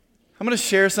I'm going to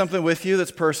share something with you that's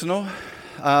personal.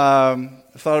 I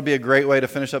thought it'd be a great way to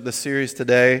finish up this series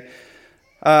today.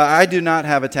 I do not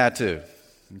have a tattoo,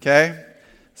 okay?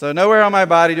 So nowhere on my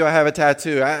body do I have a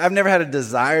tattoo. I've never had a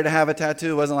desire to have a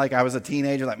tattoo. It wasn't like I was a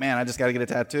teenager, like, man, I just got to get a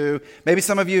tattoo. Maybe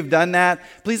some of you have done that.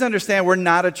 Please understand, we're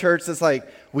not a church that's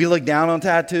like, we look down on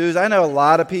tattoos. I know a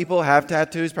lot of people have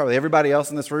tattoos. Probably everybody else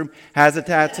in this room has a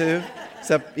tattoo,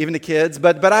 except even the kids,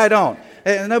 but I don't.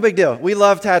 No big deal. We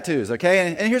love tattoos,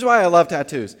 okay? And here's why I love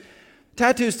tattoos.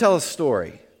 Tattoos tell a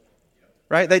story,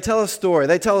 right? They tell a story.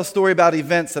 They tell a story about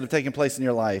events that have taken place in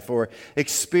your life or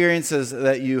experiences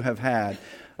that you have had.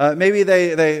 Maybe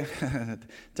they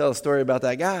tell a story about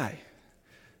that guy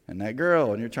and that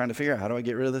girl, and you're trying to figure out, how do I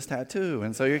get rid of this tattoo?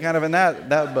 And so you're kind of in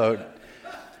that boat.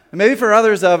 And maybe for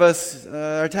others of us,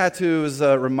 our tattoo is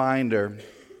a reminder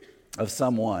of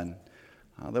someone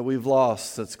that we've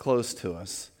lost that's close to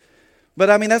us. But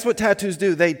I mean, that's what tattoos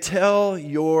do. They tell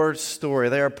your story.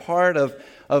 They are part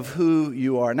of who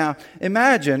you are. Now,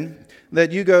 imagine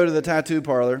that you go to the tattoo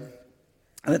parlor,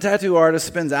 and the tattoo artist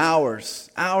spends hours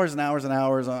and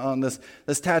hours on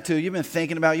this tattoo you've been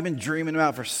thinking about, you've been dreaming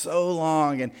about for so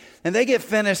long. And they get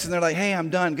finished, and they're like, hey, I'm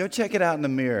done. Go check it out in the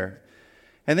mirror.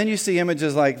 And then you see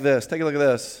images like this. Take a look at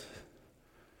this.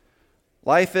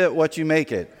 Life it, what you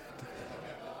make it.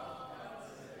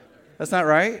 That's not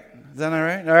right? Is that not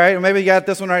right? All right, maybe you got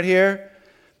this one right here.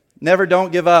 Never, don't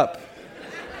give up.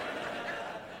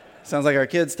 Sounds like our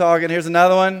kids talking. Here's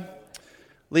another one.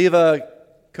 Leave a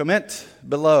comment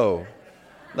below.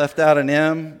 Left out an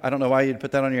M. I don't know why you'd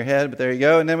put that on your head, but there you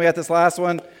go. And then we got this last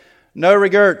one. No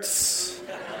regrets.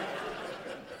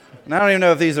 And I don't even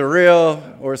know if these are real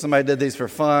or somebody did these for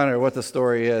fun or what the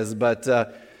story is, but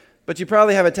you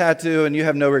probably have a tattoo and you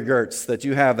have no regrets that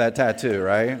you have that tattoo,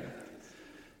 right?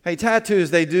 Hey,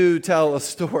 tattoos, they do tell a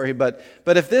story, but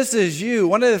if this is you,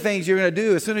 one of the things you're going to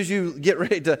do as soon as you get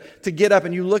ready to get up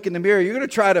and you look in the mirror, you're going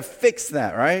to try to fix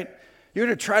that, right? You're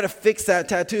going to try to fix that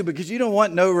tattoo because you don't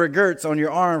want no regrets on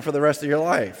your arm for the rest of your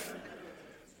life.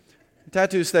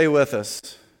 Tattoos stay with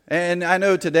us. And I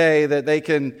know today that they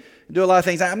can do a lot of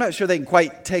things. I'm not sure they can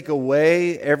quite take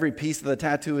away every piece of the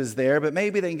tattoo is there, but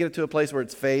maybe they can get it to a place where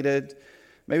it's faded.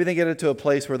 Maybe they get it to a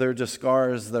place where there are just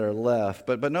scars that are left.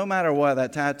 But no matter what,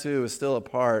 that tattoo is still a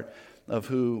part of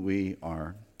who we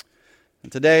are.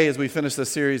 And today, as we finish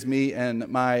this series, Me and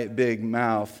My Big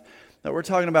Mouth, that we're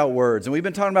talking about words. And we've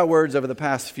been talking about words over the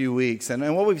past few weeks.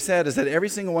 And what we've said is that every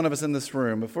single one of us in this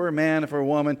room, if we're a man, if we're a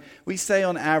woman, we say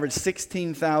on average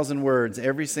 16,000 words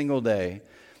every single day.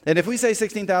 And if we say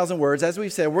 16,000 words, as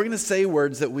we've said, we're going to say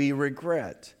words that we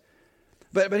regret.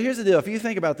 But here's the deal. If you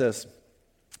think about this,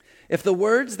 if the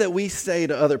words that we say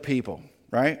to other people,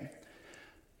 right,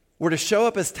 were to show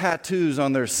up as tattoos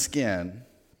on their skin,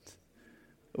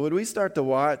 would we start to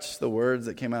watch the words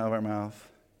that came out of our mouth?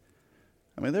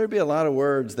 I mean, there would be a lot of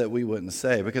words that we wouldn't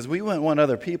say because we wouldn't want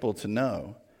other people to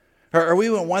know. Or we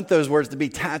wouldn't want those words to be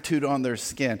tattooed on their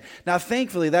skin. Now,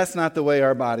 thankfully, that's not the way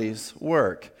our bodies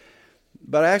work.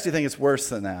 But I actually think it's worse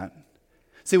than that.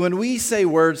 See, when we say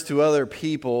words to other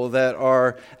people that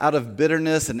are out of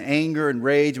bitterness and anger and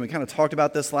rage, and we kind of talked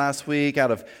about this last week, out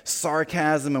of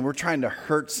sarcasm, and we're trying to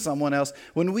hurt someone else,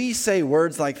 when we say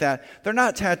words like that, they're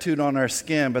not tattooed on our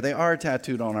skin, but they are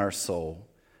tattooed on our soul.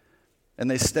 And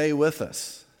they stay with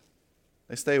us.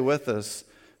 They stay with us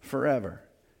forever.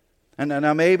 And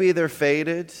now maybe they're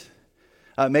faded.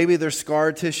 Maybe there's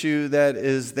scar tissue that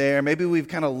is there. Maybe we've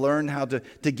kind of learned how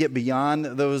to get beyond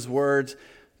those words.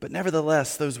 But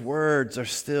nevertheless, those words are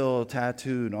still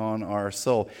tattooed on our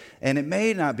soul. And it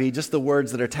may not be just the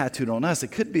words that are tattooed on us.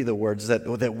 It could be the words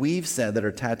that we've said that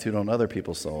are tattooed on other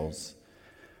people's souls.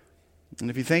 And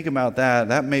if you think about that,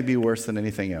 that may be worse than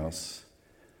anything else.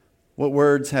 What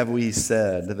words have we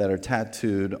said that are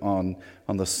tattooed on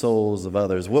the souls of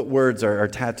others? What words are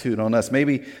tattooed on us?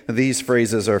 Maybe these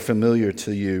phrases are familiar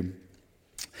to you.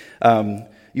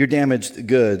 You're damaged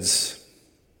goods.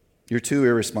 You're too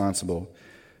irresponsible.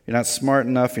 You're not smart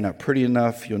enough. You're not pretty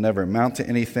enough. You'll never amount to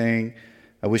anything.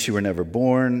 I wish you were never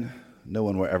born. No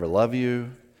one will ever love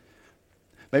you.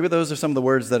 Maybe those are some of the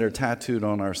words that are tattooed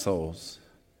on our souls.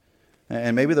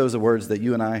 And maybe those are words that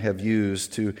you and I have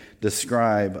used to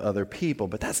describe other people.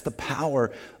 But that's the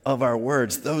power of our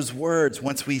words. Those words,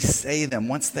 once we say them,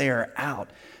 once they are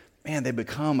out, man, they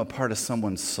become a part of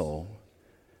someone's soul.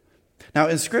 Now,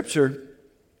 in Scripture,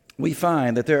 we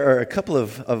find that there are a couple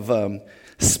of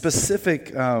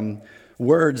specific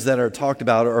words that are talked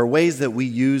about or ways that we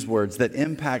use words that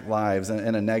impact lives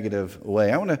in a negative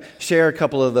way. I want to share a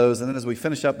couple of those, and then as we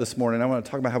finish up this morning, I want to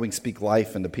talk about how we can speak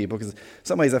life into people, because in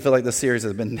some ways I feel like this series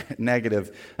has been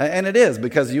negative, and it is,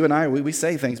 because you and I, we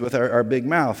say things with our big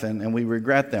mouth, and we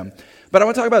regret them. But I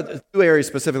want to talk about two areas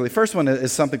specifically. First one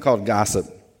is something called gossip.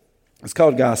 It's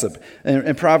called gossip.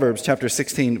 In Proverbs chapter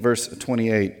 16, verse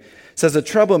 28, it says, "A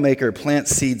troublemaker plants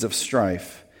seeds of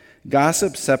strife.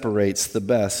 Gossip separates the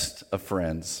best of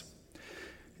friends."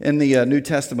 In the New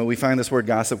Testament, we find this word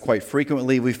gossip quite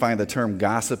frequently. We find the term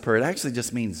gossiper. It actually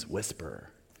just means whisperer.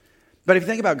 But if you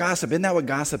think about gossip, isn't that what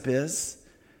gossip is?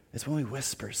 It's when we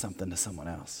whisper something to someone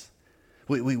else.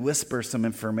 We whisper some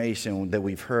information that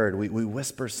we've heard. We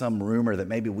whisper some rumor that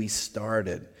maybe we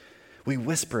started. We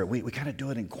whisper it. We kind of do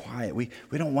it in quiet. We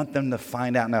don't want them to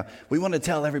find out. Now, we want to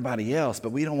tell everybody else,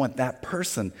 but we don't want that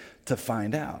person to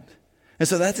find out. And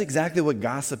so that's exactly what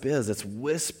gossip is. It's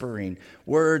whispering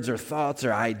words or thoughts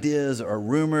or ideas or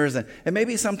rumors. And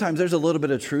maybe sometimes there's a little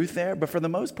bit of truth there, but for the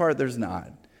most part, there's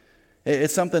not.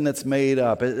 It's something that's made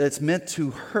up. It's meant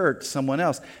to hurt someone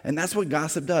else. And that's what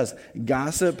gossip does.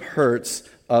 Gossip hurts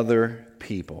other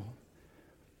people.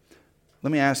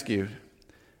 Let me ask you,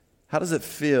 how does it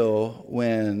feel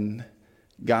when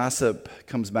gossip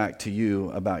comes back to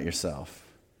you about yourself?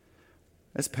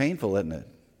 It's painful, isn't it?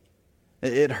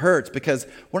 It hurts, because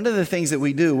one of the things that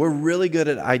we do, we're really good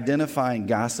at identifying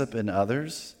gossip in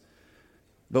others,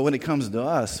 but when it comes to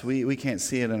us, we can't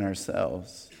see it in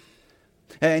ourselves.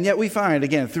 And yet we find,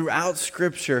 again, throughout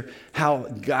Scripture, how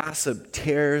gossip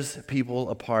tears people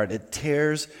apart. It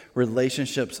tears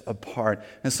relationships apart.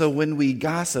 And so when we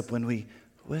gossip, when we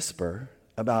whisper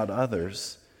about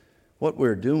others, what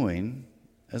we're doing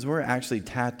is we're actually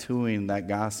tattooing that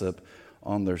gossip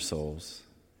on their souls.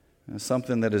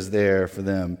 Something that is there for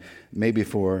them, maybe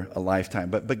for a lifetime.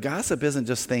 But gossip isn't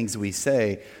just things we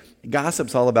say.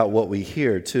 Gossip's all about what we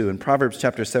hear, too. In Proverbs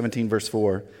chapter 17, verse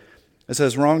 4, it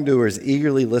says, "Wrongdoers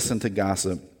eagerly listen to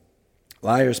gossip.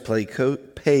 Liars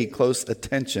pay close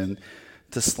attention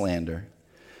to slander."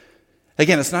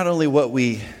 Again, it's not only what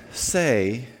we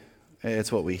say,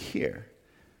 it's what we hear.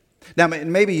 Now,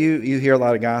 maybe you hear a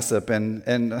lot of gossip, and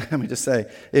let me just say,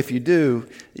 if you do,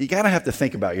 you kind of have to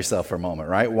think about yourself for a moment,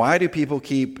 right? Why do people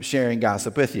keep sharing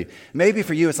gossip with you? Maybe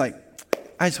for you, it's like,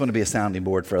 I just want to be a sounding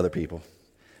board for other people.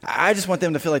 I just want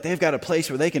them to feel like they've got a place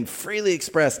where they can freely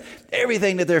express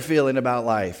everything that they're feeling about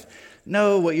life.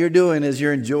 No, what you're doing is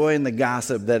you're enjoying the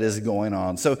gossip that is going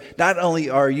on. So not only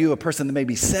are you a person that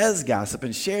maybe says gossip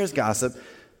and shares gossip,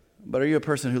 but are you a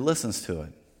person who listens to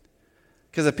it?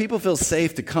 Because if people feel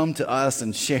safe to come to us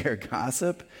and share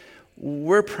gossip,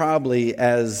 we're probably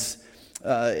as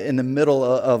in the middle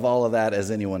of all of that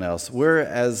as anyone else. We're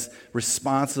as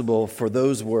responsible for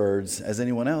those words as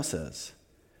anyone else is.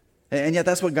 And yet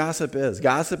that's what gossip is.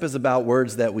 Gossip is about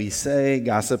words that we say.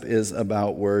 Gossip is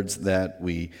about words that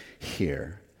we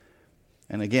hear.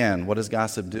 And again, what does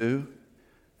gossip do?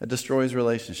 It destroys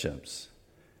relationships.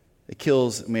 It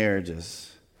kills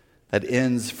marriages. It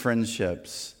ends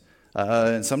friendships.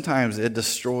 And sometimes it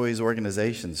destroys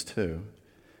organizations too.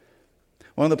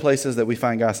 One of the places that we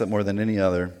find gossip more than any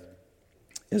other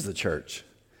is the church.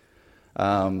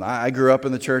 I grew up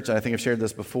in the church. I think I've shared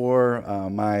this before.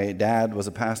 My dad was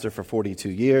a pastor for 42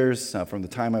 years from the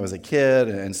time I was a kid.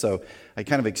 And so I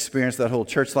kind of experienced that whole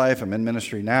church life. I'm in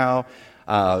ministry now.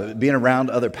 Being around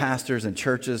other pastors and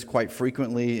churches quite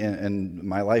frequently in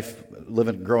my life,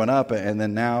 growing up, and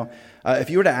then now.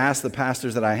 If you were to ask the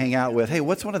pastors that I hang out with, hey,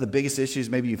 what's one of the biggest issues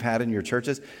maybe you've had in your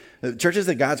churches? The churches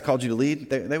that God's called you to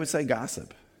lead, they would say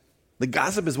gossip. The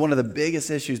gossip is one of the biggest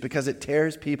issues because it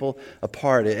tears people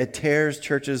apart. It tears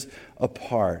churches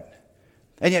apart.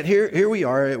 And yet here we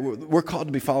are. We're called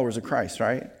to be followers of Christ,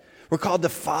 right? We're called to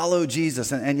follow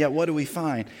Jesus. And yet what do we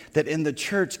find? That in the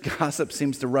church, gossip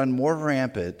seems to run more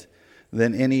rampant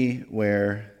than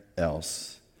anywhere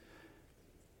else.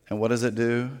 And what does it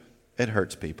do? It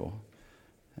hurts people.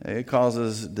 It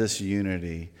causes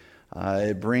disunity.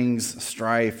 It brings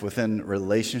strife within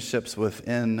relationships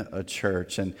within a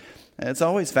church. And it's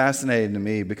always fascinating to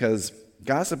me because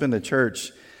gossip in the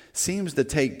church seems to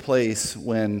take place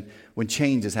when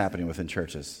change is happening within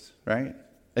churches, right?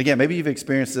 Again, maybe you've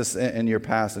experienced this in your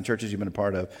past in churches you've been a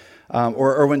part of.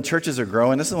 Or when churches are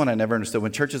growing. This is one I never understood.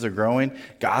 When churches are growing,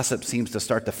 gossip seems to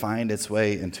start to find its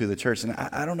way into the church. And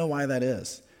I don't know why that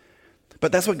is.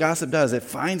 But that's what gossip does. It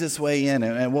finds its way in.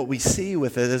 And what we see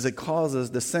with it is it causes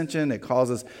dissension. It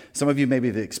causes, some of you maybe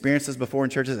have experienced this before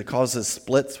in churches, it causes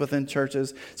splits within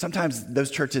churches. Sometimes those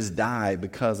churches die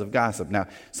because of gossip. Now,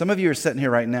 some of you are sitting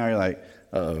here right now, you're like,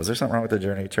 uh-oh, is there something wrong with the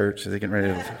Journey Church? Is he getting ready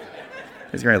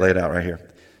to lay it out right here?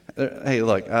 Hey,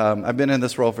 look, I've been in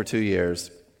this role for 2 years,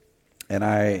 and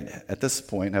I, at this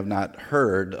point, have not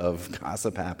heard of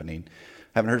gossip happening.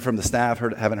 Haven't heard from the staff,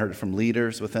 haven't heard from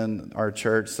leaders within our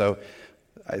church. So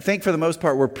I think for the most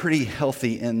part, we're pretty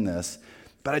healthy in this.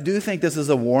 But I do think this is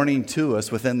a warning to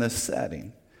us within this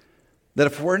setting, that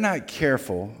if we're not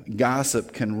careful,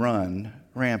 gossip can run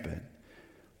rampant.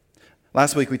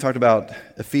 Last week we talked about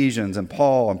Ephesians and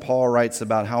Paul writes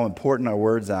about how important our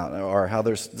words are, how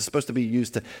they're supposed to be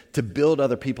used to build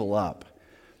other people up.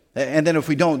 And then if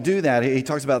we don't do that, he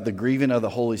talks about the grieving of the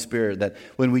Holy Spirit, that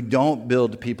when we don't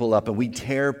build people up and we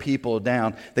tear people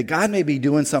down, that God may be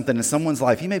doing something in someone's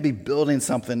life. He may be building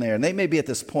something there, and they may be at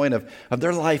this point of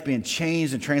their life being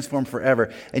changed and transformed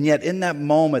forever. And yet in that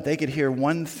moment, they could hear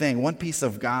one thing, one piece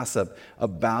of gossip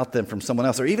about them from someone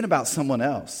else, or even about someone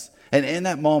else. And in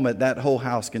that moment, that whole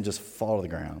house can just fall to the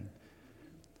ground.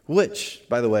 Which,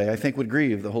 by the way, I think would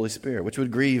grieve the Holy Spirit, which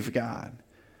would grieve God.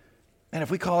 And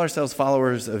if we call ourselves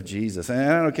followers of Jesus, and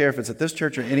I don't care if it's at this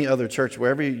church or any other church,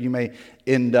 wherever you may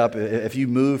end up, if you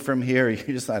move from here, you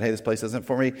just thought, hey, this place isn't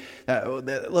for me.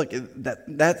 Look,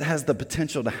 that has the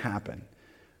potential to happen.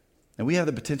 And we have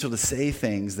the potential to say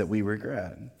things that we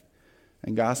regret.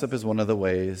 And gossip is one of the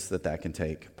ways that can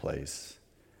take place.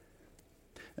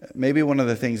 Maybe one of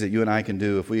the things that you and I can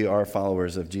do if we are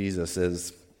followers of Jesus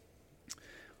is,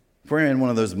 if we're in one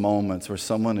of those moments where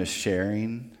someone is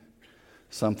sharing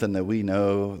something that we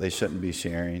know they shouldn't be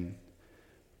sharing.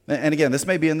 And again, this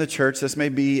may be in the church, this may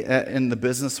be in the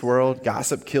business world.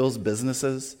 Gossip kills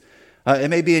businesses. It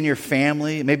may be in your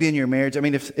family, it may be in your marriage. I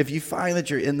mean, if you find that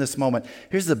you're in this moment,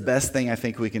 here's the best thing I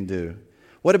think we can do.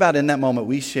 What about in that moment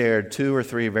we shared 2 or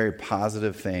 3 very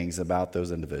positive things about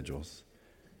those individuals?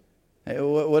 Hey,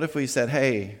 what if we said,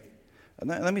 hey,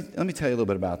 let me tell you a little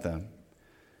bit about them.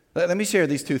 Let me share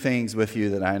these 2 things with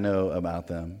you that I know about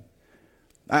them.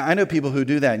 I know people who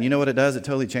do that, and you know what it does? It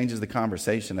totally changes the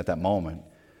conversation at that moment.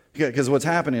 Because what's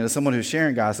happening is someone who's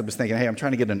sharing gossip is thinking, hey, I'm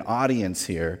trying to get an audience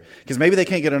here. Because maybe they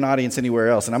can't get an audience anywhere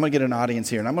else, and I'm going to get an audience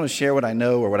here, and I'm going to share what I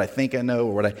know or what I think I know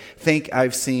or what I think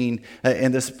I've seen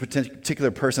in this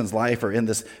particular person's life or in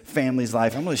this family's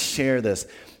life. I'm going to share this.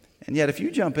 And yet if you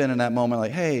jump in that moment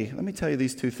like, hey, let me tell you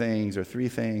these 2 things or 3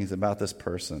 things about this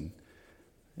person,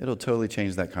 it'll totally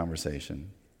change that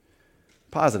conversation.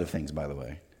 Positive things, by the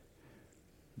way.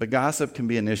 But gossip can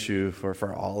be an issue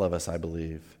for all of us, I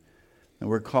believe. And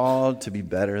we're called to be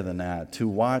better than that, to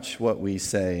watch what we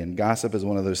say. And gossip is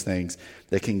one of those things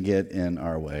that can get in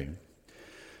our way.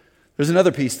 There's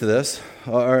another piece to this,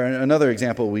 or another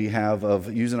example we have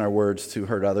of using our words to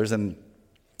hurt others. And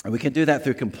we can do that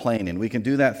through complaining. We can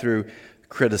do that through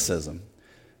criticism.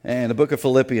 And the book of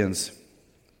Philippians,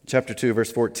 chapter 2,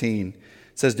 verse 14,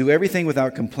 says, do everything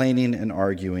without complaining and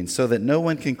arguing, so that no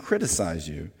one can criticize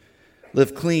you.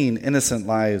 Live clean, innocent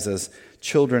lives as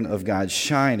children of God,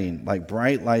 shining like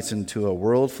bright lights into a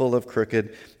world full of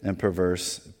crooked and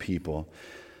perverse people.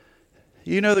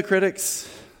 You know the critics,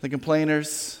 the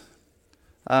complainers.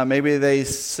 Maybe they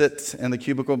sit in the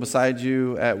cubicle beside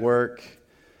you at work.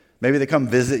 Maybe they come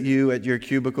visit you at your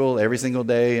cubicle every single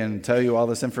day and tell you all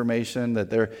this information that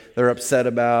they're upset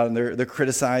about, and they're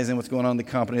criticizing what's going on in the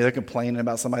company. They're complaining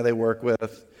about somebody they work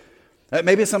with.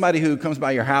 Maybe it's somebody who comes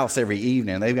by your house every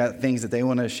evening. They've got things that they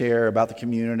want to share about the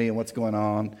community and what's going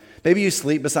on. Maybe you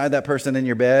sleep beside that person in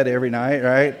your bed every night,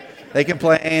 right? They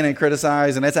complain and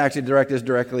criticize, and it's actually directed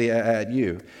directly at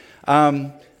you.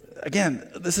 Again,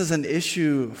 this is an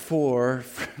issue for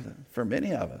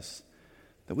many of us.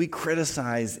 That we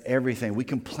criticize everything. We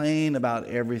complain about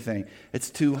everything. It's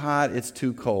too hot, it's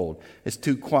too cold. It's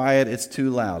too quiet, it's too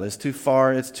loud. It's too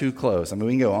far, it's too close. I mean,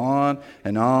 we can go on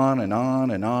and on and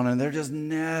on and on, and they're just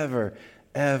never,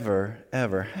 ever,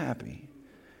 ever happy.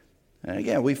 And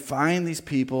again, we find these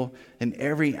people in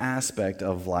every aspect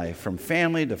of life, from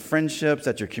family to friendships,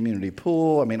 at your community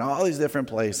pool. I mean, all these different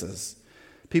places.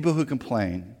 People who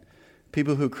complain,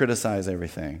 people who criticize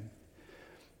everything.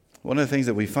 One of the things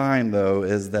that we find, though,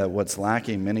 is that what's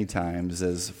lacking many times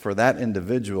is for that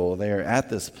individual, they are at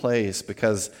this place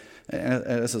because, and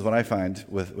this is what I find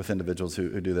with individuals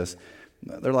who do this,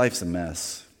 their life's a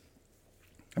mess.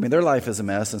 I mean, their life is a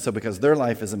mess, and so because their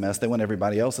life is a mess, they want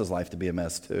everybody else's life to be a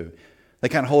mess too. They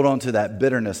kind of hold on to that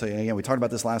bitterness. Again, we talked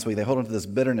about this last week. They hold on to this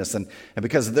bitterness, and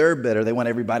because they're bitter, they want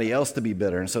everybody else to be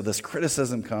bitter. And so this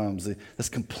criticism comes, this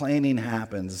complaining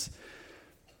happens.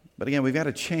 But again, we've got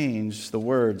to change the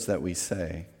words that we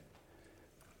say.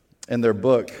 In their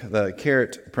book, The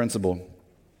Carrot Principle,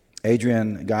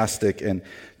 Adrian Gostick and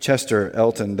Chester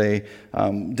Elton, they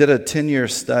did a 10-year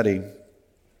study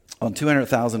on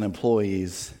 200,000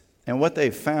 employees. And what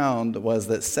they found was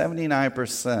that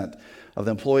 79% of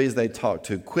the employees they talked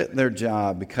to quit their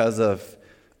job because of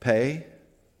pay?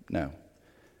 No.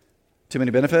 Too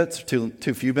many benefits?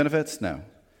 Too few benefits? No.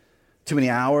 Too many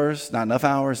hours? Not enough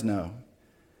hours? No.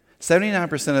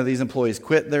 79% of these employees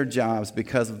quit their jobs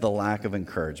because of the lack of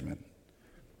encouragement.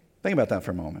 Think about that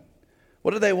for a moment.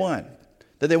 What did they want?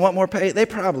 Did they want more pay? They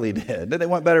probably did. Did they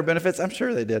want better benefits? I'm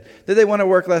sure they did. Did they want to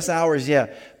work less hours?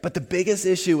 Yeah. But the biggest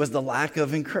issue was the lack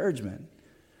of encouragement.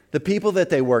 The people that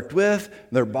they worked with,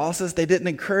 their bosses, they didn't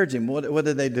encourage them. What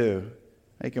did they do?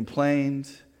 They complained.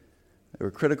 They were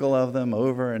critical of them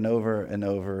over and over and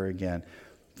over again.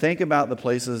 Think about the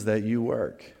places that you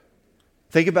work.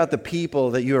 Think about the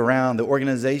people that you're around, the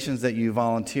organizations that you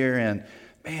volunteer in.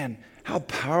 Man, how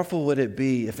powerful would it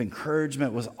be if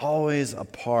encouragement was always a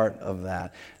part of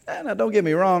that? And now, don't get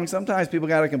me wrong, sometimes people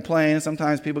got to complain,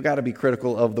 sometimes people got to be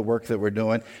critical of the work that we're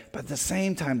doing, but at the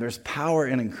same time, there's power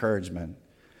in encouragement.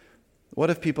 What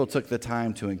if people took the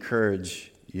time to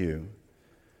encourage you?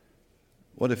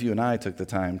 What if you and I took the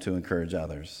time to encourage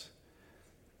others?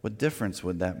 What difference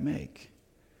would that make?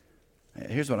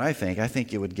 Here's what I think. I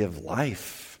think it would give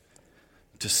life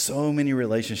to so many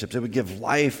relationships. It would give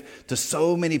life to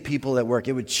so many people at work.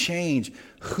 It would change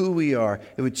who we are.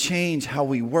 It would change how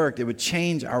we work. It would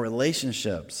change our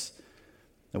relationships.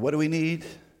 And what do we need?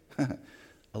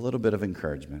 A little bit of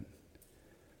encouragement.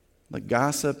 Like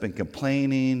gossip and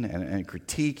complaining and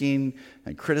critiquing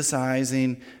and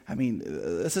criticizing. I mean,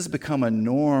 this has become a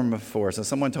norm for us. And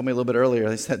someone told me a little bit earlier,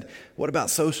 they said, what about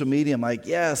social media? I'm like,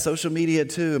 yeah, social media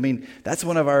too. I mean, that's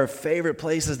one of our favorite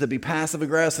places to be passive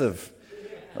aggressive.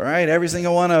 Right? Every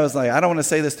single one of us, like, I don't want to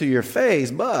say this to your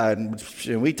face, but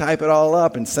we type it all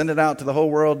up and send it out to the whole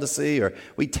world to see, or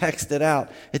we text it out.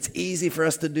 It's easy for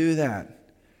us to do that.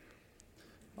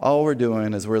 All we're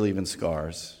doing is we're leaving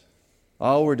scars.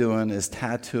 All we're doing is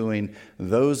tattooing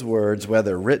those words,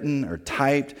 whether written or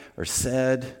typed or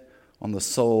said, on the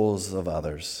souls of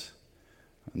others.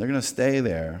 And they're going to stay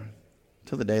there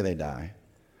till the day they die.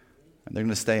 And they're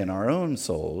going to stay in our own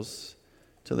souls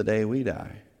till the day we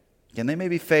die. And they may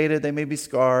be faded, they may be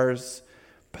scars,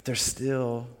 but they're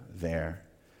still there.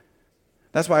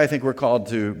 That's why I think we're called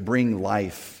to bring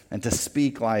life and to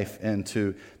speak life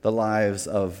into the lives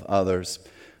of others.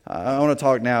 I want to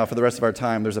talk now for the rest of our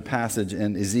time. There's a passage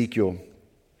in Ezekiel.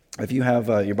 If you have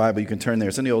your Bible, you can turn there.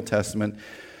 It's in the Old Testament.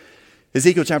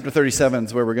 Ezekiel chapter 37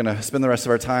 is where we're going to spend the rest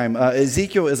of our time.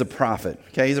 Ezekiel is a prophet.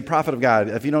 Okay, he's a prophet of God.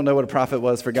 If you don't know what a prophet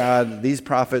was for God, these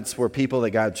prophets were people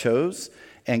that God chose.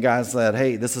 And God said,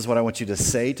 hey, this is what I want you to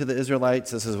say to the Israelites.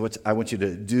 This is what I want you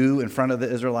to do in front of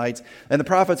the Israelites. And the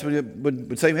prophets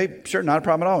would say, hey, sure, not a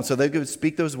problem at all. So they'd go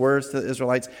speak those words to the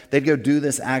Israelites. They'd go do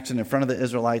this action in front of the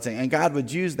Israelites. And God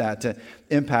would use that to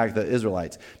impact the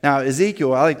Israelites. Now,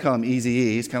 Ezekiel, I like to call him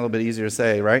Easy-E. He's kind of a little bit easier to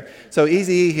say, right? So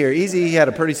Easy-E here. Easy-E had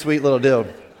a pretty sweet little deal.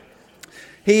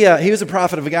 He was a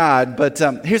prophet of God, but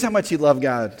here's how much he loved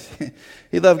God.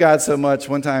 He loved God so much,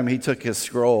 one time he took his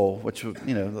scroll, which,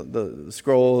 you know, the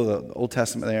scroll, the Old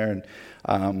Testament there,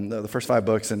 and the first 5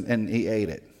 books, and he ate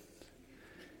it.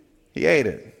 He ate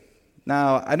it.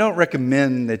 Now, I don't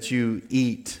recommend that you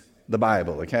eat the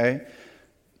Bible, okay?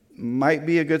 Might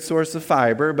be a good source of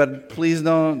fiber, but please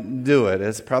don't do it.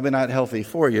 It's probably not healthy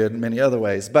for you in many other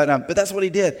ways. But that's what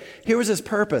he did. Here was his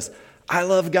purpose. I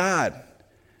love God.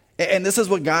 And this is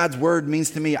what God's word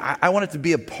means to me. I want it to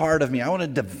be a part of me. I want to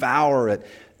devour it.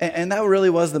 And that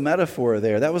really was the metaphor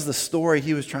there. That was the story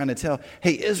he was trying to tell.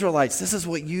 Hey, Israelites, this is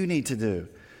what you need to do.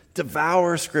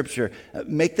 Devour Scripture.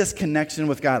 Make this connection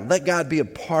with God. Let God be a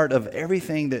part of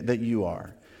everything that you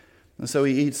are. And so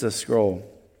he eats a scroll.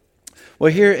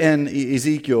 Well, here in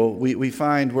Ezekiel, we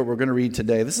find what we're going to read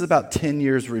today. This is about 10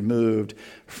 years removed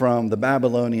from the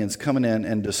Babylonians coming in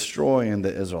and destroying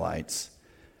the Israelites.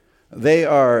 They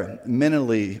are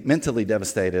mentally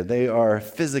devastated. They are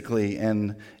physically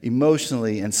and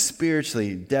emotionally and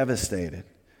spiritually devastated.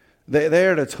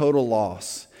 They're at a total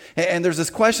loss. And there's this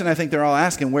question I think they're all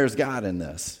asking, where's God in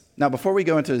this? Now, before we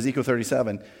go into Ezekiel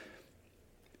 37,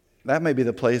 that may be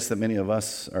the place that many of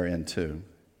us are in too.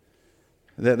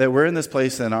 That we're in this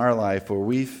place in our life where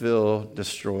we feel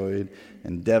destroyed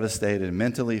and devastated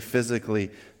mentally,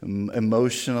 physically,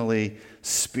 emotionally,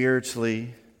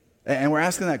 spiritually. And we're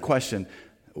asking that question,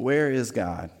 where is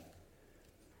God?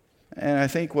 And I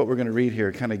think what we're going to read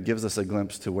here kind of gives us a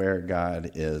glimpse to where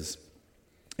God is.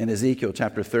 In Ezekiel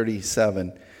chapter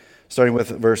 37, starting with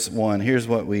verse 1, here's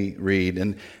what we read.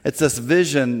 And it's this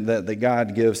vision that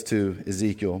God gives to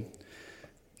Ezekiel.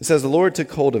 It says, the Lord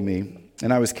took hold of me,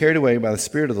 and I was carried away by the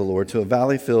Spirit of the Lord to a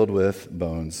valley filled with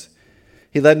bones.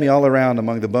 He led me all around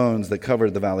among the bones that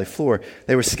covered the valley floor.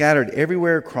 They were scattered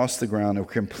everywhere across the ground and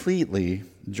were completely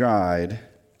dried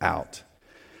out.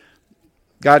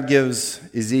 God gives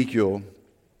Ezekiel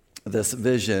this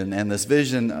vision, and this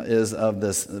vision is of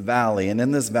this valley. And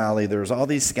in this valley, there's all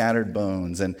these scattered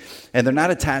bones, and they're not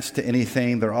attached to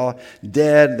anything. They're all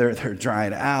dead. They're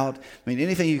dried out. I mean,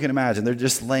 anything you can imagine. They're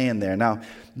just laying there. Now,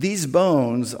 these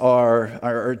bones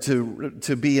are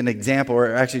to be an example,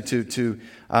 or actually to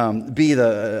be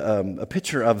a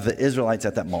picture of the Israelites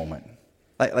at that moment.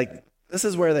 Like this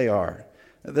is where they are.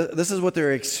 This is what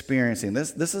they're experiencing.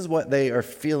 This is what they are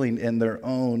feeling in their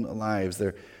own lives.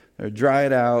 They're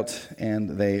dried out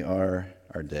and they are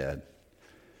dead.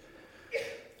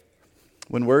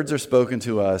 When words are spoken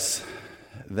to us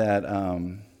that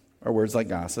are words like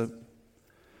gossip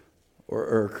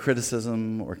or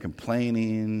criticism or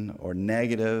complaining or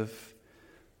negative,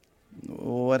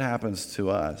 what happens to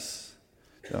us?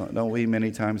 Don't we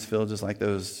many times feel just like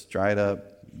those dried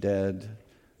up, dead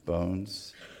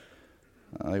bones?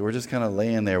 We're just kind of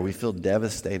laying there. We feel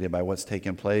devastated by what's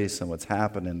taking place and what's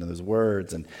happening to those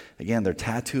words. And again, they're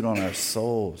tattooed on our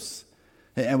souls.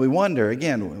 And we wonder,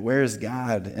 again, where is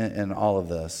God in all of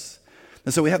this?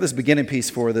 And so we have this beginning piece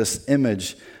for this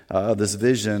image of this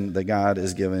vision that God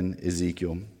is giving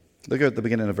Ezekiel. Look at the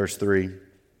beginning of verse 3.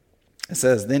 It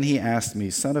says, "Then he asked me,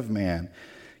 'Son of man,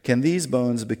 can these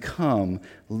bones become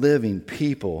living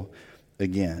people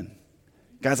again?'"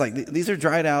 God's like, these are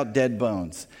dried out, dead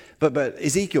bones. But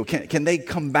Ezekiel, can they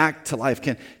come back to life?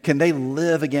 Can they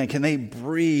live again? Can they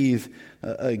breathe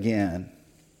again?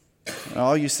 And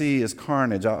all you see is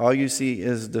carnage. All you see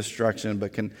is destruction.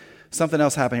 But can something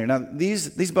else happen here? Now,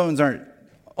 these bones aren't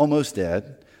almost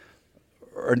dead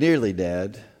or nearly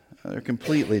dead. They're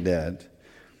completely dead.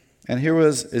 And here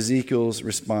was Ezekiel's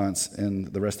response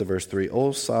in the rest of verse 3.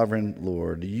 "O sovereign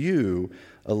Lord, you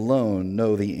alone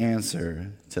know the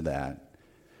answer to that."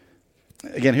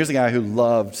 Again, here's a guy who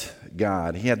loved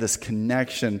God. He had this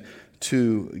connection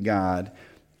to God.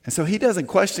 And so he doesn't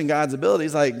question God's ability.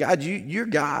 He's like, "God, you're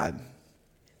God.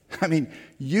 I mean,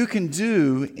 you can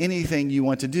do anything you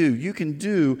want to do. You can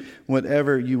do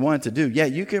whatever you want to do. Yeah,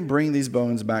 you can bring these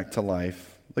bones back to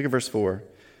life." Look at verse 4.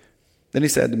 "Then he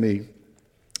said to me,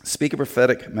 'Speak a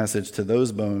prophetic message to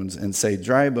those bones and say,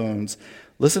 dry bones,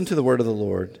 listen to the word of the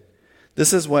Lord.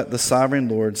 This is what the sovereign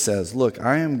Lord says. Look,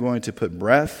 I am going to put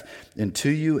breath into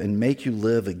you and make you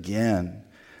live again.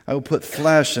 I will put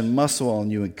flesh and muscle on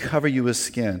you and cover you with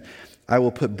skin. I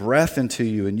will put breath into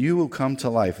you and you will come to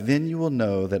life. Then you will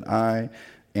know that I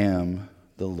am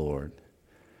the Lord."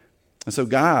 And so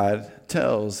God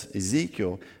tells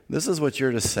Ezekiel, this is what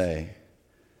you're to say.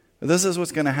 This is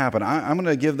what's going to happen. I'm going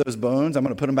to give those bones, I'm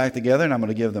going to put them back together, and I'm going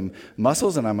to give them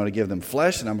muscles, and I'm going to give them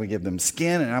flesh, and I'm going to give them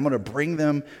skin, and I'm going to bring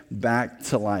them back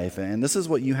to life. And this is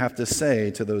what you have to say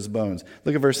to those bones.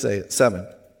 Look at verse 7.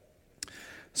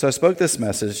 "So I spoke this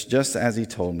message just as he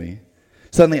told me.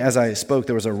 Suddenly, as I spoke,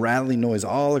 there was a rattling noise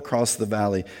all across the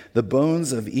valley. The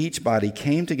bones of each body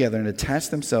came together and attached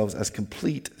themselves as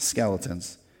complete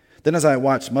skeletons. Then as I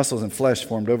watched, muscles and flesh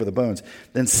formed over the bones.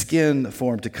 Then skin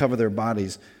formed to cover their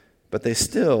bodies. But they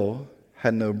still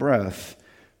had no breath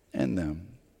in them."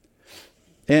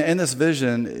 In this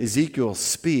vision, Ezekiel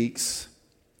speaks,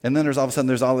 and then all of a sudden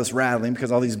there's all this rattling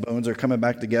because all these bones are coming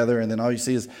back together, and then all you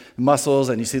see is muscles,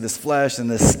 and you see this flesh and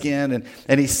this skin,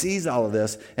 and he sees all of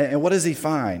this. And what does he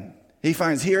find? He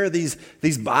finds here are these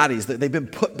bodies that they've been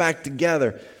put back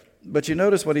together. But you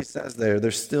notice what he says there.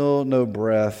 There's still no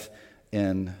breath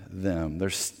in them. They're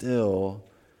still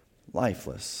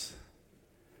lifeless.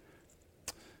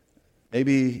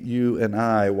 Maybe you and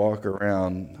I walk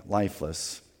around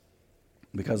lifeless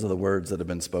because of the words that have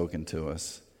been spoken to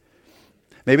us.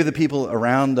 Maybe the people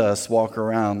around us walk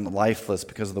around lifeless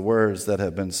because of the words that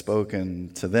have been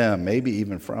spoken to them, maybe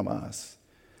even from us.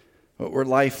 We're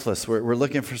lifeless. We're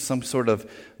looking for some sort of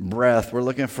breath. We're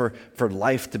looking for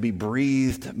life to be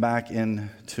breathed back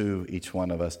into each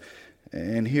one of us.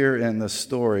 And here in the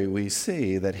story, we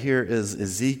see that here is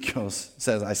Ezekiel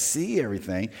says, I see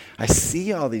everything. I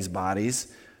see all these bodies,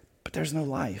 but there's no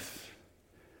life.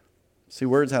 See,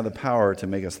 words have the power to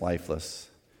make us lifeless.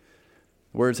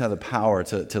 Words have the power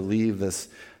to leave this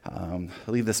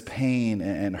pain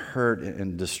and hurt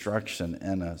and destruction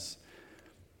in us.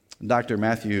 Dr.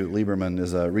 Matthew Lieberman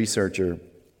is a researcher,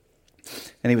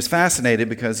 and he was fascinated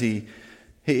because he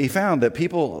found that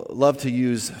people love to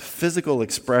use physical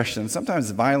expressions,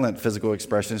 sometimes violent physical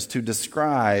expressions, to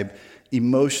describe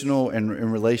emotional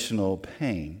and relational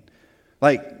pain.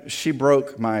 Like, she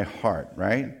broke my heart,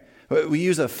 right? We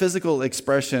use a physical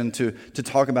expression to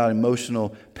talk about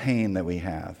emotional pain that we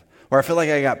have. Or I feel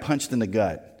like I got punched in the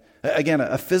gut. Again,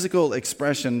 a physical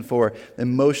expression for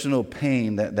emotional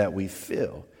pain that we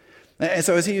feel. And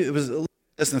so as he was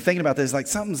this and thinking about this, like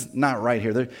something's not right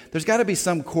here. There's got to be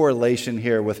some correlation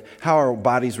here with how our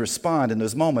bodies respond in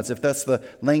those moments, if that's the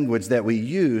language that we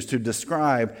use to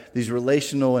describe these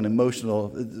relational and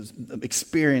emotional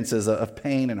experiences of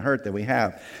pain and hurt that we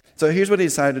have. So here's what he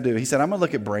decided to do. He said, I'm going to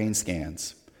look at brain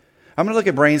scans. I'm going to look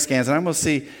at brain scans, and I'm going to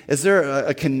see, is there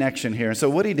a connection here? And so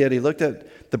what he did, he looked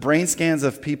at the brain scans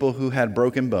of people who had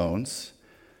broken bones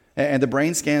and the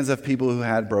brain scans of people who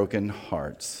had broken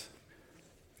hearts.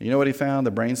 You know what he found?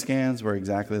 The brain scans were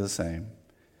exactly the same.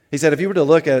 He said if you were to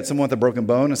look at someone with a broken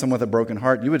bone and someone with a broken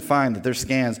heart, you would find that their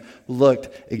scans looked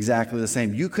exactly the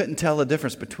same. You couldn't tell the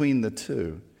difference between the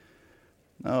two.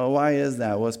 Oh, why is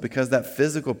that? Well, it's because that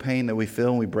physical pain that we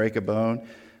feel when we break a bone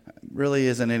really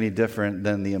isn't any different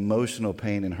than the emotional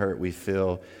pain and hurt we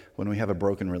feel when we have a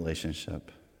broken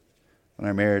relationship, when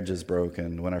our marriage is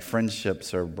broken, when our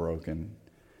friendships are broken.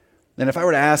 And if I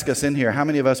were to ask us in here, how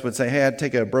many of us would say, hey, I'd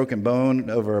take a broken bone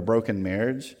over a broken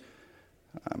marriage?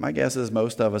 My guess is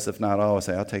most of us, if not all, would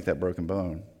say, I'll take that broken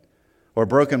bone. Or a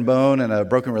broken bone and a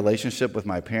broken relationship with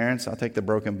my parents, I'll take the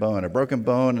broken bone. A broken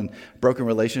bone and broken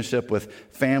relationship with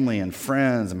family and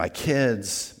friends and my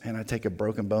kids, man, I take a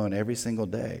broken bone every single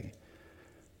day.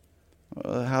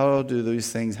 Well, how do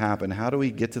these things happen? How do we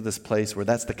get to this place where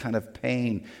that's the kind of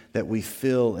pain that we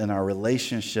feel in our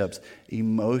relationships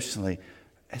emotionally?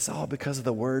 It's all because of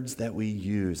the words that we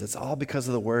use. It's all because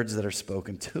of the words that are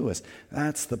spoken to us.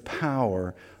 That's the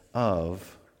power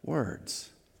of words.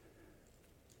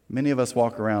 Many of us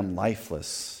walk around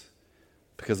lifeless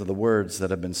because of the words that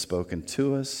have been spoken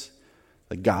to us,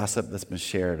 the gossip that's been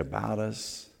shared about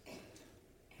us.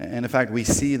 And in fact, we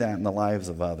see that in the lives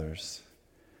of others.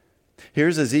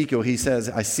 Here's Ezekiel. He says,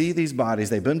 I see these bodies.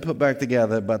 They've been put back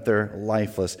together, but they're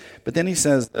lifeless. But then he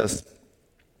says this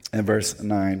in verse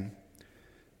 9.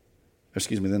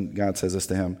 Then God says this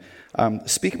to him.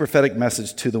 Speak a prophetic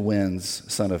message to the winds,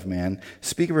 son of man.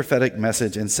 Speak a prophetic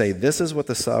message and say, this is what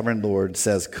the sovereign Lord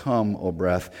says, come, O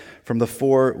breath, from the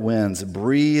four winds.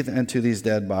 Breathe into these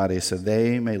dead bodies so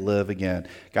they may live again.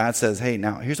 God says, hey,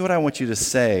 now here's what I want you to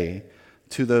say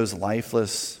to those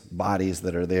lifeless bodies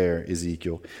that are there,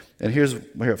 Ezekiel. And here's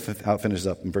how it finishes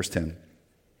up in verse 10.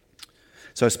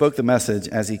 So I spoke the message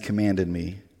as he commanded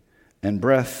me, and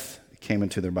breath came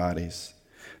into their bodies.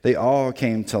 They all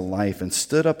came to life and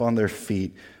stood up on their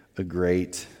feet, a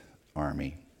great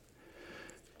army.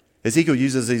 Ezekiel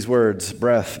uses these words,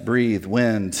 breath, breathe,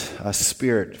 wind,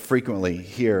 spirit, frequently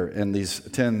here in these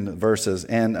 10 verses.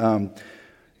 And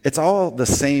it's all the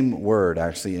same word,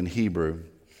 actually, in Hebrew.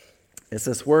 It's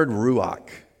this word ruach,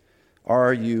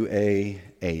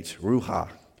 R-U-A-H, ruach.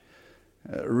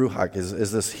 Ruach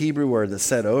is this Hebrew word that's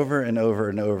said over and over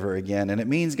and over again, and it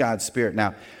means God's Spirit.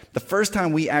 Now, the first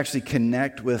time we actually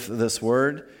connect with this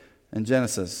word in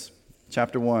Genesis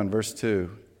chapter 1, verse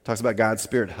 2, talks about God's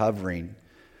Spirit hovering.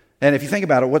 And if you think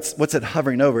about it, what's it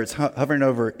hovering over? It's hovering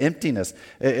over emptiness.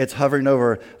 It's hovering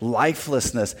over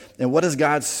lifelessness. And what does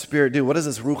God's Spirit do? What does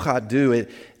this ruach do?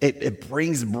 It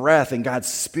brings breath and God's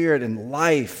Spirit and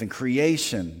life and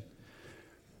creation.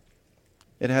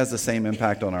 It has the same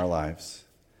impact on our lives.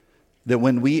 That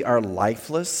when we are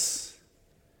lifeless,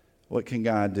 what can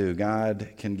God do?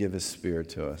 God can give His Spirit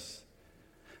to us.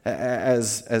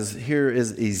 As here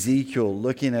is Ezekiel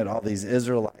looking at all these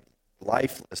Israelites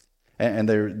lifeless, and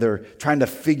they're trying to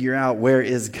figure out where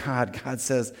is God. God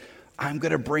says, I'm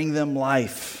going to bring them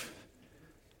life.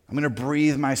 I'm going to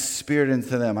breathe my Spirit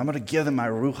into them. I'm going to give them my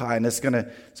ruach, and it's going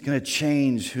to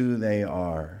change who they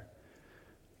are.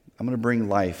 I'm going to bring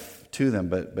life to them.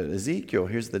 But Ezekiel,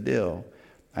 here's the deal.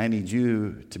 I need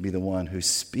you to be the one who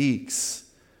speaks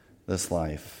this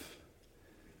life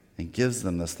and gives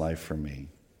them this life for me.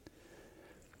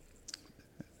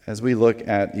 As we look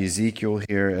at Ezekiel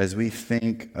here, as we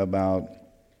think about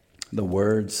the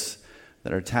words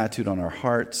that are tattooed on our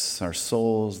hearts, our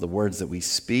souls, the words that we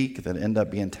speak that end up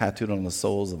being tattooed on the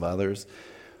souls of others,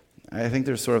 I think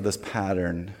there's sort of this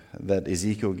pattern that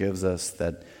Ezekiel gives us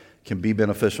that can be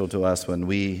beneficial to us when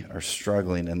we are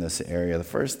struggling in this area. The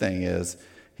first thing is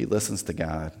he listens to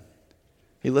God.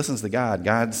 He listens to God.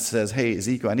 God says, hey,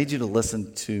 Ezekiel, I need you to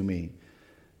listen to me.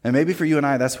 And maybe for you and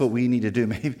I, that's what we need to do.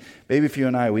 Maybe for you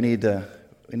and I, we need to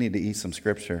eat some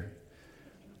scripture.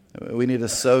 We need to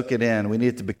soak it in. We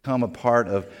need to become a part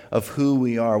of who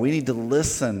we are. We need to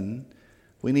listen.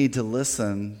 We need to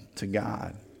listen to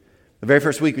God. The very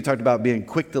first week, we talked about being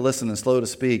quick to listen and slow to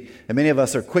speak. And many of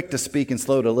us are quick to speak and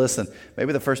slow to listen.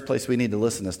 Maybe the first place we need to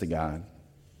listen is to God.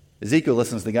 Ezekiel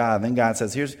listens to God, and then God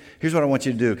says, here's what I want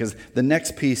you to do, because the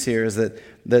next piece here is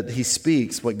that he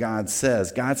speaks what God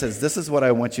says. God says, this is what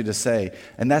I want you to say.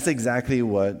 And that's exactly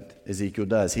what Ezekiel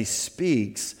does. He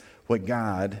speaks what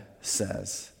God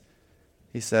says.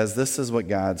 He says, this is what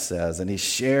God says, and he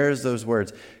shares those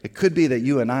words. It could be that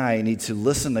you and I need to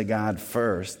listen to God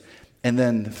first, and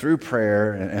then through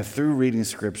prayer and through reading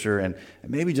Scripture and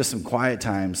maybe just some quiet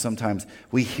times, sometimes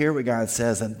we hear what God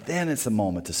says, and then it's a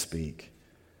moment to speak.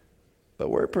 But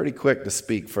we're pretty quick to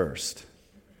speak first.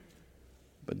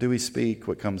 But do we speak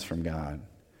what comes from God?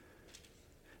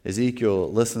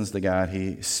 Ezekiel listens to God.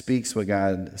 He speaks what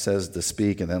God says to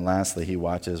speak, and then lastly, he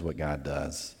watches what God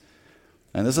does.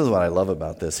 And this is what I love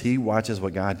about this. He watches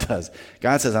what God does.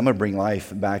 God says, I'm going to bring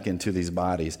life back into these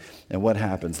bodies. And what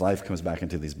happens? Life comes back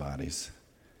into these bodies.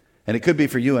 And it could be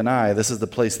for you and I, this is the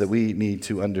place that we need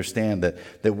to understand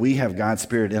that we have God's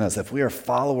Spirit in us. If we are a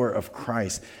follower of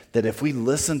Christ, that if we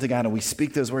listen to God and we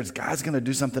speak those words, God's going to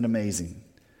do something amazing.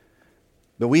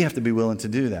 But we have to be willing to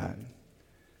do that.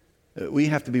 We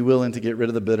have to be willing to get rid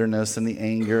of the bitterness and the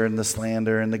anger and the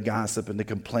slander and the gossip and the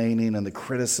complaining and the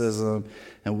criticism.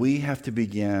 And we have to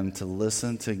begin to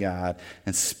listen to God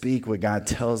and speak what God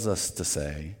tells us to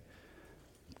say,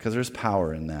 because there's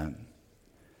power in that.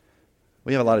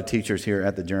 We have a lot of teachers here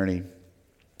at the Journey.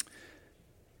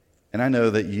 And I know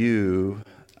that you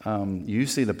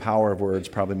see the power of words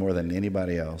probably more than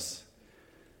anybody else.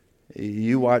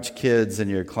 You watch kids in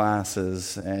your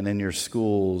classes and in your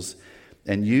schools,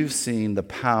 and you've seen the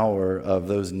power of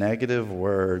those negative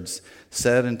words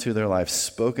said into their life,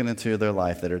 spoken into their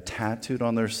life, that are tattooed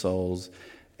on their souls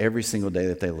every single day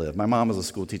that they live. My mom was a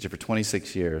school teacher for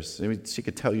 26 years. She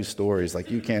could tell you stories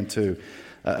like you can too,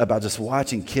 about just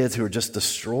watching kids who are just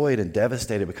destroyed and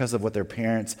devastated because of what their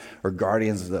parents or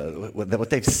guardians, what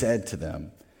they've said to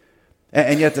them.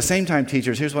 And yet at the same time,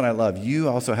 teachers, here's what I love. You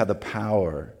also have the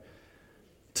power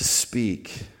to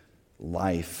speak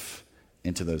life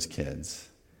into those kids.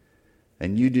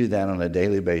 And you do that on a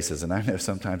daily basis. And I know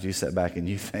sometimes you sit back and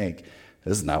you think,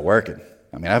 this is not working.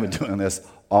 I mean, I've been doing this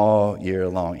all year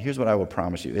long. Here's what I will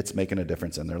promise you. It's making a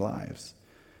difference in their lives.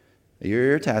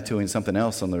 You're tattooing something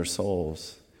else on their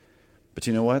souls. But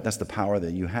you know what? That's the power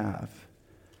that you have.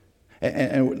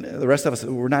 And the rest of us,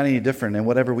 we're not any different. And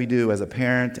whatever we do as a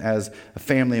parent, as a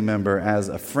family member, as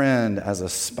a friend, as a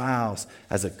spouse,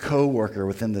 as a co-worker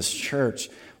within this church,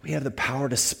 we have the power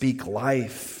to speak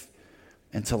life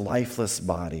into lifeless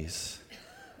bodies.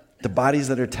 The bodies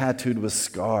that are tattooed with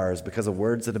scars because of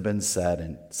words that have been said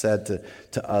and said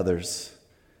to others.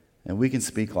 And we can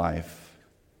speak life.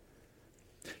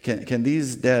 Can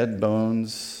these dead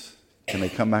bones, can they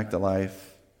come back to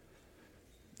life?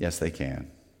 Yes, they can.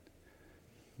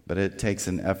 But it takes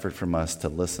an effort from us to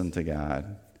listen to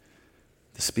God,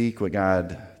 to speak what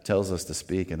God tells us to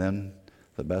speak, and then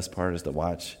the best part is to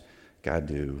watch God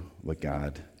do what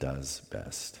God does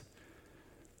best.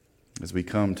 As we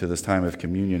come to this time of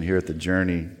communion here at the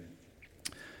Journey,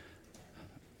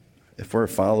 if we're a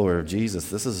follower of Jesus,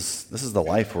 this is the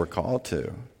life we're called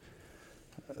to.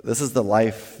 This is the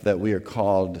life that we are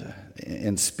called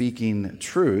in speaking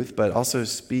truth, but also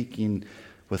speaking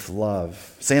with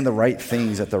love. Saying the right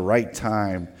things at the right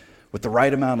time with the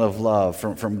right amount of love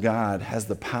from God has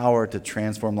the power to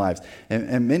transform lives.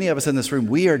 And many of us in this room,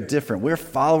 we are different. We're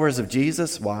followers of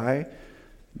Jesus. Why?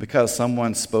 Because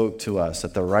someone spoke to us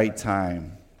at the right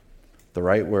time, the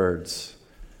right words,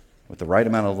 with the right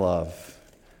amount of love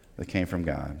that came from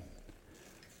God.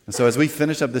 And so as we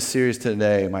finish up this series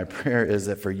today, my prayer is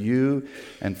that for you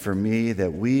and for me,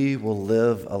 that we will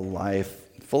live a life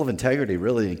full of integrity,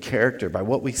 really, and character by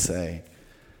what we say.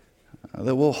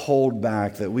 That we'll hold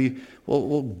back, that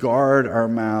we'll guard our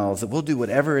mouths, that we'll do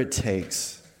whatever it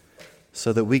takes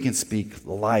so that we can speak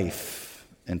life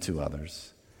into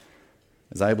others.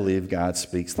 As I believe God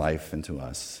speaks life into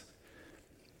us.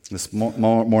 This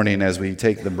morning as we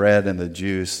take the bread and the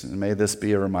juice, and may this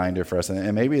be a reminder for us,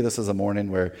 and maybe this is a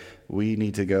morning where we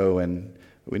need to go and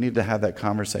we need to have that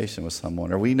conversation with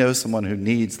someone, or we know someone who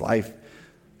needs life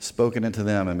spoken into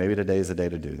them, and maybe today is the day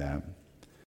to do that.